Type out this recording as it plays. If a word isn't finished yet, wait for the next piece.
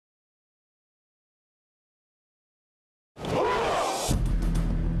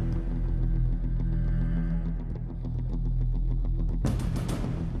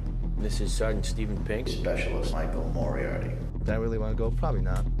This is Sergeant Stephen Pinks. Specialist Michael Moriarty. Do I really want to go? Probably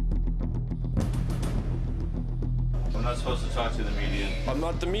not. I'm not supposed to talk to the media. I'm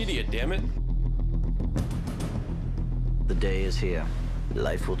not the media, damn it. The day is here.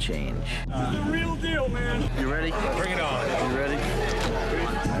 Life will change. The real deal, man. You ready? Bring it on. You ready?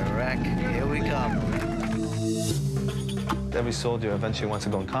 Iraq, here we come. Every soldier eventually wants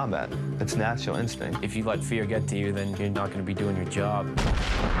to go in combat. It's natural instinct. If you let fear get to you, then you're not going to be doing your job.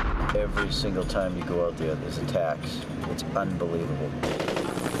 Every single time you go out there, there's attacks. It's unbelievable.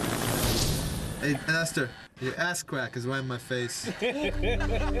 Hey, Master, your ass crack is right in my face. Are we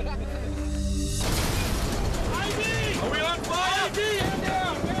on fire? Man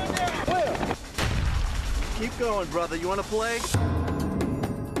down, man down. Keep going, brother. You want to play?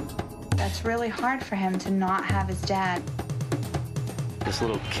 That's really hard for him to not have his dad. This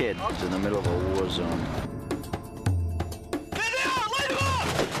little kid is in the middle of a war zone.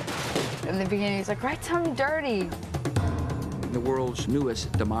 In the beginning, he's like, right tongue dirty. The world's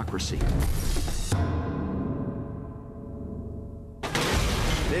newest democracy.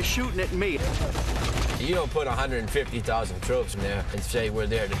 They're shooting at me. You don't put 150,000 troops in there and say we're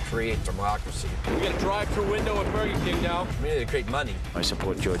there to create democracy. We got a drive-through window at Burger King now. We need to create money. I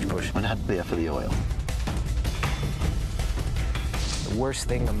support George Bush. We're not there for the oil. The worst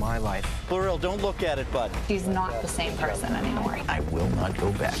thing in my life. Burrell, don't look at it, bud. He's not the same person anymore. I will not go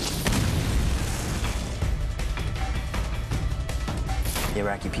back. The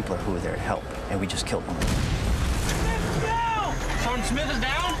Iraqi people are who are there to help, and we just killed one. Down! Sergeant Smith is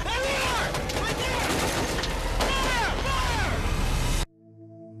down? There they are! Right there! Fire!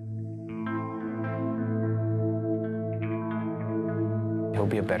 Fire! It'll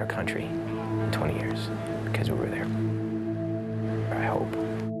be a better country in 20 years because we were there.